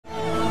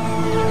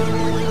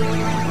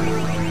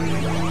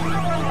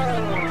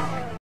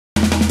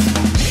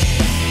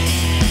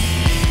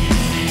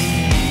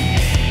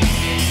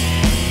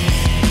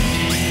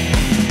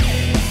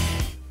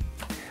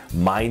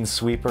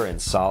Minesweeper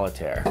and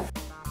Solitaire.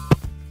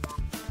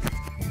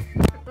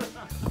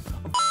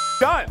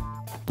 Done.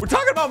 We're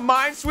talking about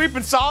Minesweeper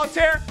and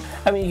Solitaire?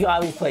 I mean, you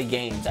always play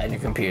games on your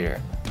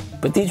computer,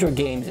 but these were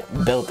games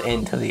built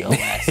into the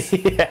OS.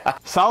 Yeah.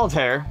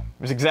 Solitaire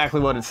is exactly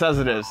what it says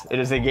it is. It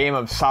is a game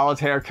of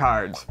solitaire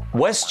cards.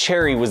 Wes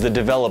Cherry was the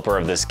developer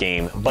of this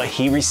game, but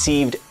he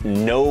received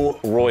no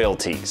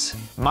royalties.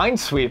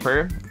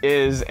 Minesweeper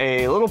is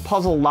a little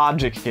puzzle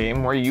logic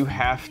game where you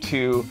have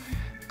to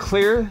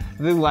clear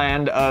the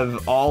land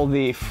of all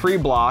the free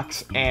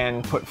blocks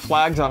and put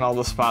flags on all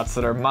the spots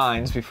that are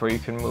mines before you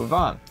can move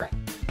on.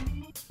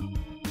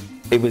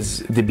 It was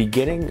the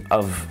beginning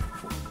of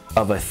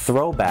a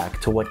throwback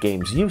to what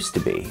games used to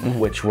be,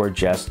 which were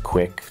just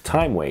quick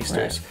time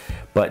wasters,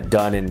 but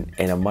done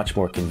in a much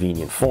more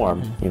convenient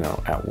form, you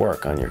know, at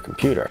work on your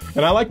computer.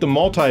 And I like the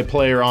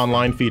multiplayer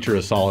online feature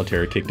of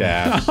Solitaire, kicked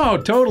ass. Oh,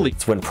 totally.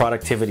 It's when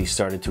productivity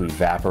started to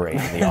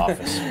evaporate in the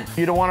office.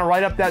 You don't want to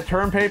write up that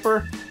term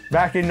paper?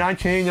 Back in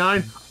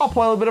 1989, I'll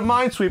play a little bit of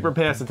Minesweeper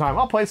past the time.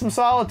 I'll play some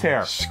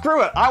Solitaire.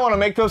 Screw it, I want to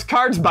make those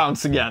cards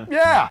bounce again.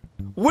 Yeah.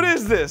 What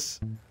is this?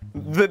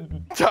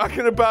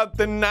 Talking about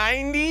the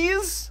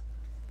 90s?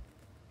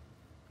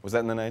 Was that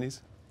in the 90s?